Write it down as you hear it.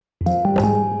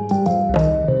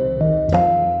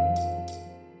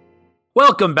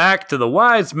Welcome back to the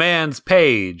Wise Man's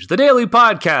Page, the daily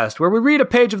podcast where we read a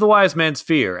page of the Wise Man's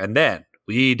Sphere and then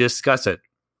we discuss it.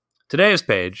 Today's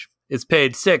page is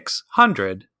page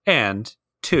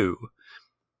 602.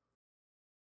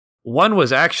 One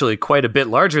was actually quite a bit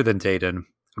larger than Dayton,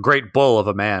 a great bull of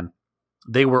a man.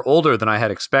 They were older than I had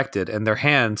expected, and their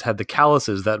hands had the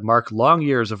calluses that mark long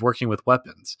years of working with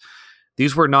weapons.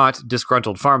 These were not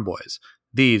disgruntled farm boys.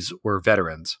 These were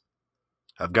veterans.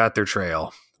 "I've got their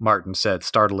trail," Martin said,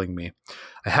 startling me.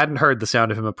 I hadn't heard the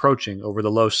sound of him approaching over the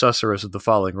low susurrus of the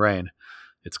falling rain.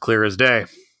 "It's clear as day.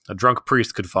 A drunk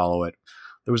priest could follow it."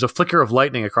 There was a flicker of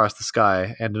lightning across the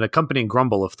sky and an accompanying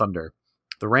grumble of thunder.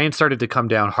 The rain started to come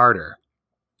down harder.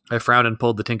 I frowned and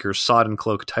pulled the tinker's sodden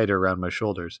cloak tighter around my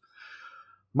shoulders.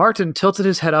 Martin tilted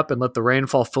his head up and let the rain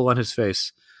fall full on his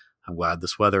face. "I'm glad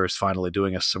this weather is finally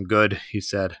doing us some good," he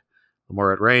said. "The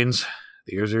more it rains,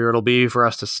 the easier it'll be for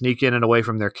us to sneak in and away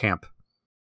from their camp."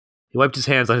 He wiped his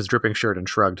hands on his dripping shirt and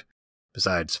shrugged.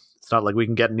 "Besides, it's not like we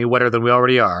can get any wetter than we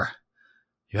already are."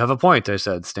 "You have a point," I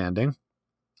said, standing.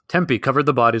 Tempe covered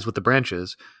the bodies with the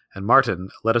branches, and Martin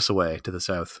led us away to the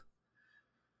south.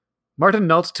 Martin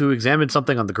knelt to examine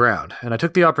something on the ground, and I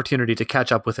took the opportunity to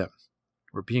catch up with him.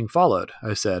 "We're being followed,"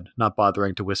 I said, not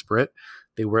bothering to whisper it.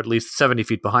 They were at least 70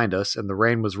 feet behind us, and the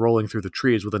rain was rolling through the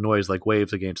trees with a noise like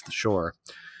waves against the shore.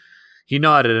 He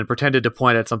nodded and pretended to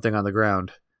point at something on the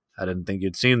ground. "I didn't think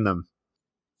you'd seen them."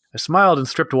 I smiled and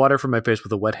stripped water from my face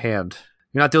with a wet hand.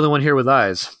 "You're not the only one here with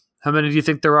eyes. How many do you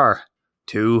think there are?"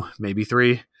 "2, maybe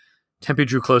 3. Tempe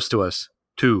drew close to us.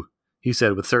 "2, he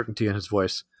said with certainty in his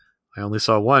voice. "I only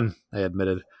saw 1, I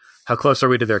admitted. "How close are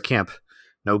we to their camp?"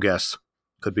 "No guess.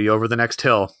 Could be over the next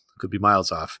hill. Could be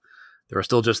miles off. There are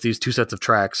still just these 2 sets of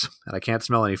tracks, and I can't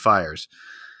smell any fires."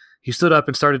 He stood up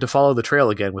and started to follow the trail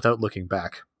again without looking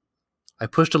back. I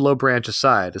pushed a low branch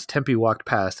aside as Tempe walked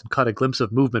past and caught a glimpse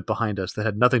of movement behind us that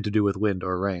had nothing to do with wind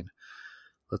or rain.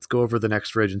 "Let's go over the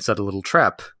next ridge and set a little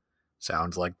trap."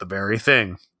 "Sounds like the very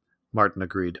thing," Martin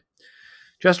agreed.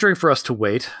 Gesturing for us to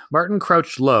wait, Martin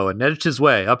crouched low and edged his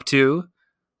way up to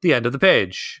the end of the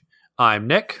page. I'm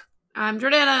Nick. I'm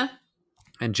Jordana.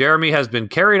 And Jeremy has been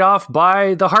carried off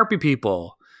by the Harpy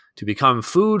people to become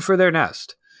food for their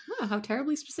nest. Oh, how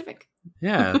terribly specific.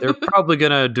 Yeah, they're probably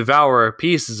going to devour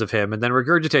pieces of him and then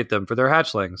regurgitate them for their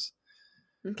hatchlings.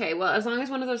 Okay, well, as long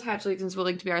as one of those hatchlings is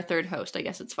willing to be our third host, I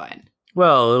guess it's fine.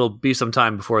 Well, it'll be some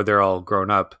time before they're all grown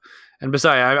up. And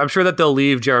besides, I'm sure that they'll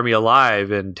leave Jeremy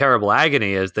alive in terrible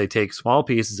agony as they take small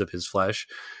pieces of his flesh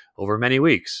over many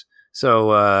weeks.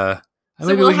 So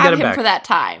maybe we'll we can have get him him back for that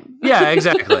time. Yeah,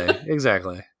 exactly.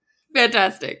 Exactly.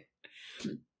 Fantastic.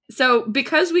 So,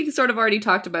 because we sort of already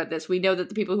talked about this, we know that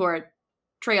the people who are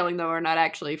trailing them are not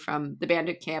actually from the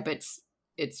bandit camp. It's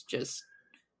just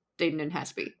Dayton and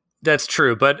Hespe. That's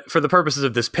true, but for the purposes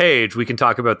of this page, we can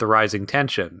talk about the rising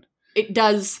tension. It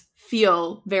does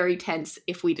feel very tense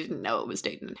if we didn't know it was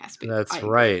Dayton and Hespe. That's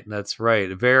right. That's right.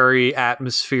 Very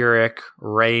atmospheric,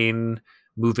 rain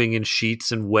moving in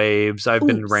sheets and waves. I've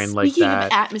been in rain like that. Speaking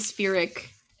of atmospheric,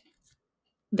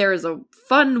 there is a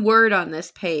fun word on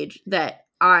this page that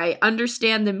I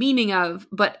understand the meaning of,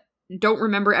 but don't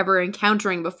remember ever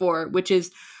encountering before, which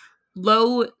is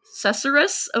low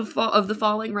susurrus of the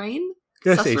falling rain.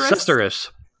 Yes, a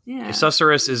susurrus. Yeah. A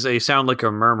susurrus is a sound like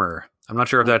a murmur. I'm not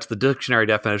sure if that's the dictionary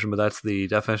definition, but that's the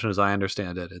definition as I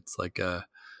understand it. It's like a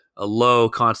low,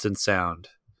 constant sound.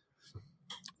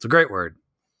 It's a great word.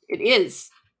 It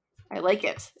is. I like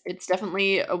it. It's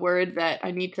definitely a word that I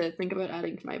need to think about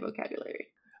adding to my vocabulary.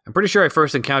 I'm pretty sure I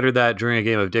first encountered that during a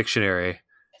game of dictionary.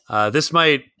 This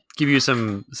might give you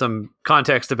some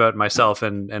context about myself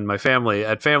and my family.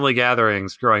 At family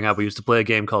gatherings growing up, we used to play a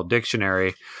game called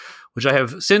Dictionary, which I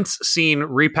have since seen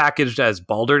repackaged as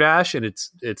Balderdash, and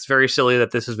it's very silly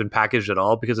that this has been packaged at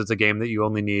all because it's a game that you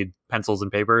only need pencils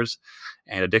and papers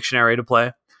and a dictionary to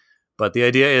play. But the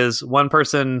idea is one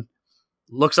person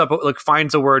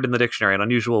finds a word in the dictionary, an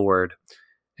unusual word,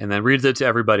 and then reads it to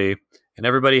everybody, and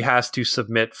everybody has to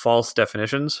submit false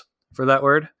definitions for that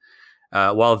word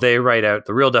while they write out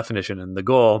the real definition. And the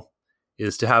goal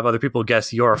is to have other people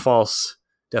guess your false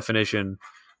definition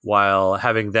while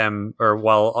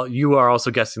you are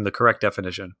also guessing the correct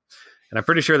definition. And I'm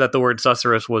pretty sure that the word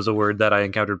susurrus was a word that I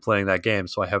encountered playing that game.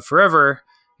 So I have forever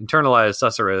internalized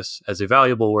susurrus as a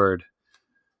valuable word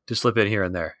to slip in here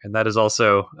and there. And that is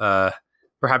also,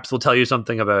 perhaps will tell you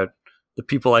something about the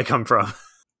people I come from.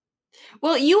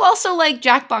 Well, you also like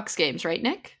Jackbox games, right,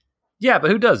 Nick? Yeah, but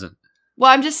who doesn't?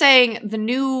 Well, I'm just saying the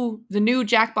new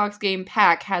Jackbox game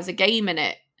pack has a game in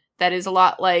it that is a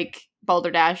lot like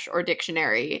Balderdash or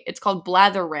Dictionary. It's called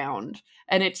Blather Round,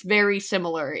 and it's very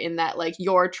similar in that, like,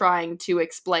 you're trying to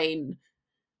explain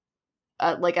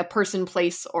like a person,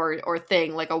 place, or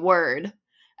thing, like a word,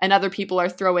 and other people are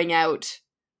throwing out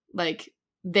like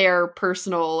their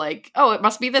personal, like, oh, it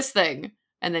must be this thing,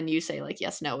 and then you say like,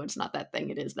 yes, no, it's not that thing,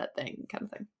 it is that thing, kind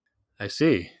of thing. I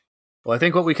see. Well, I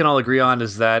think what we can all agree on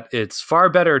is that it's far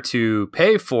better to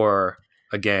pay for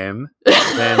a game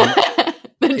than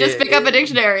just pick up a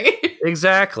dictionary.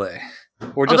 Exactly.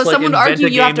 Or just Although like some would invent argue a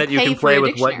you have game to that you pay can for play a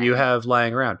with what dictionary. you have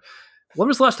lying around. When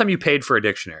was the last time you paid for a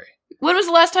dictionary? When was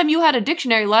the last time you had a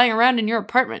dictionary lying around in your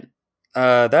apartment?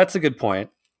 That's a good point.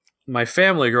 My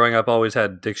family growing up always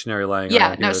had a dictionary lying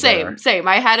around. Yeah, no, same.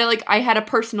 I had a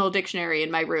personal dictionary in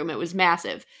my room. It was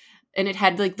massive. And it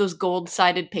had like those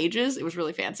gold-sided pages. It was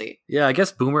really fancy. Yeah, I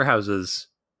guess boomer households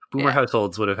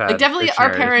would have had like definitely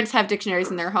dictionaries. Our parents have dictionaries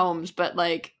in their homes, but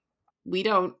like we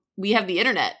don't. We have the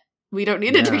internet. We don't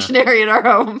need a dictionary in our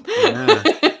home. Yeah.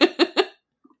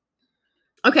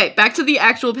 Okay, back to the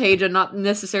actual page and not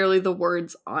necessarily the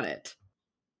words on it.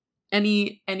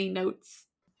 Any notes?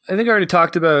 I think I already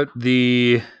talked about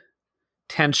the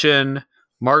tension.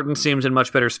 Martin seems in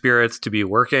much better spirits to be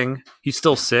working. He's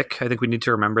still sick. I think we need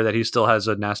to remember that he still has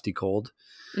a nasty cold.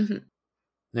 Mm-hmm.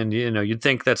 And, you'd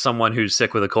think that someone who's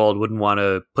sick with a cold wouldn't want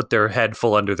to put their head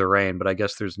full under the rain, but I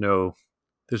guess there's no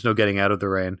getting out of the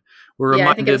rain. We're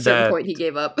reminded I think at a certain point he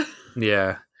gave up.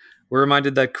 Yeah. We're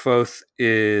reminded that Kvothe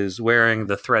is wearing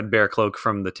the threadbare cloak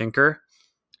from the Tinker.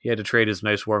 He had to trade his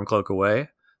nice warm cloak away.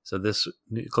 So this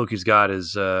cloak he's got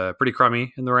is pretty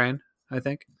crummy in the rain, I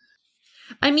think.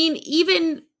 I mean,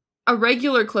 even a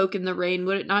regular cloak in the rain,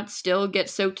 would it not still get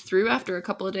soaked through after a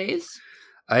couple of days?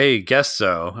 I guess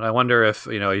so. And I wonder if,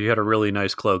 you had a really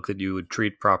nice cloak that you would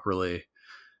treat properly,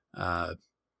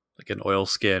 like an oil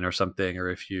skin or something, or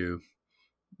if you,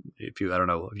 I don't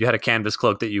know, if you had a canvas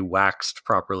cloak that you waxed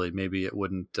properly, maybe it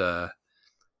wouldn't,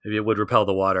 maybe it would repel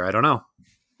the water. I don't know.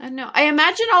 I don't know. I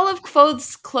imagine all of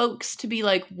Kvothe's cloaks to be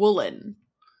like woolen.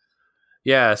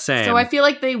 Yeah, same. So I feel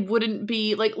like they wouldn't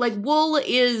be like wool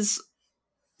is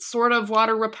sort of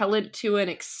water repellent to an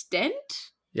extent.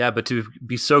 Yeah, but to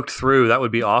be soaked through, that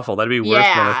would be awful. That'd be worse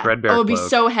than a threadbare cloak. It would be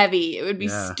so heavy. It would be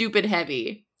stupid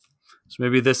heavy. So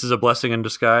maybe this is a blessing in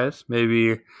disguise.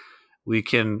 Maybe we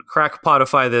can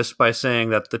crackpotify this by saying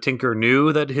that the Tinker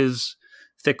knew that his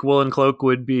thick woolen cloak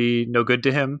would be no good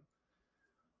to him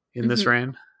in this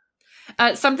rain.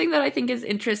 Something that I think is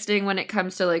interesting when it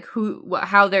comes to like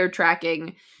how they're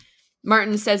tracking.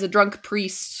 Martin says a drunk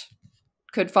priest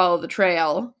could follow the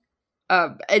trail,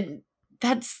 and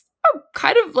that's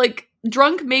kind of like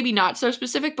drunk, maybe not so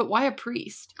specific, but why a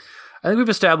priest? I think we've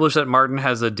established that Martin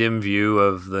has a dim view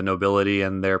of the nobility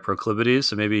and their proclivities,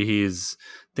 so maybe he's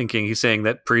saying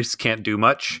that priests can't do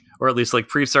much, or at least like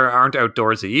priests aren't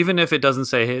outdoorsy. Even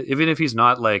if he's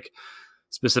not like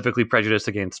specifically prejudiced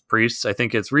against priests, I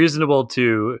think it's reasonable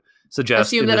to suggest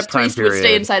assume that a priest would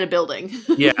stay inside a building.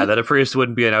 Yeah, that a priest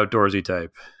wouldn't be an outdoorsy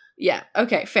type. Yeah,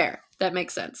 okay, fair. That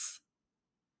makes sense.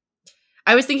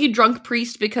 I was thinking drunk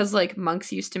priest because like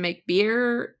monks used to make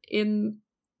beer in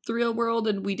the real world,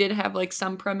 and we did have like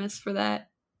some premise for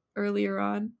that earlier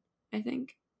on, I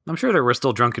think. I'm sure there were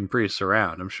still drunken priests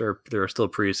around. I'm sure there are still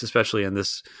priests, especially in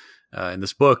this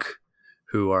book,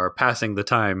 who are passing the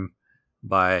time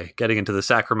by getting into the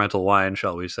sacramental wine,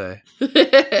 shall we say.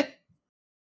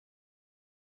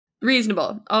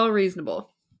 Reasonable. All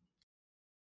reasonable.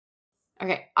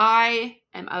 Okay, I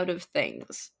am out of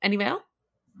things. Any mail?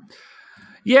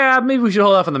 Yeah, maybe we should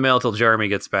hold off on the mail till Jeremy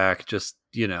gets back, just,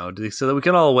 so that we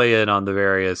can all weigh in on the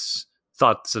various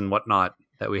thoughts and whatnot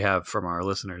that we have from our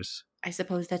listeners. I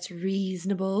suppose that's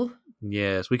reasonable.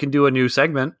 Yes, we can do a new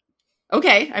segment.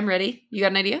 Okay, I'm ready. You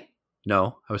got an idea?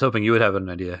 No, I was hoping you would have an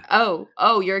idea.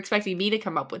 Oh, you're expecting me to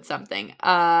come up with something.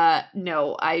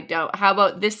 No, I don't. How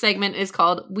about this segment is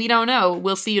called We Don't Know,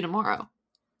 We'll See You Tomorrow.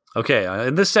 Okay,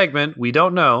 in this segment, we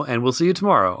don't know, and we'll see you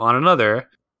tomorrow on another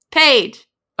page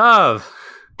of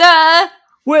the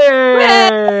Wind.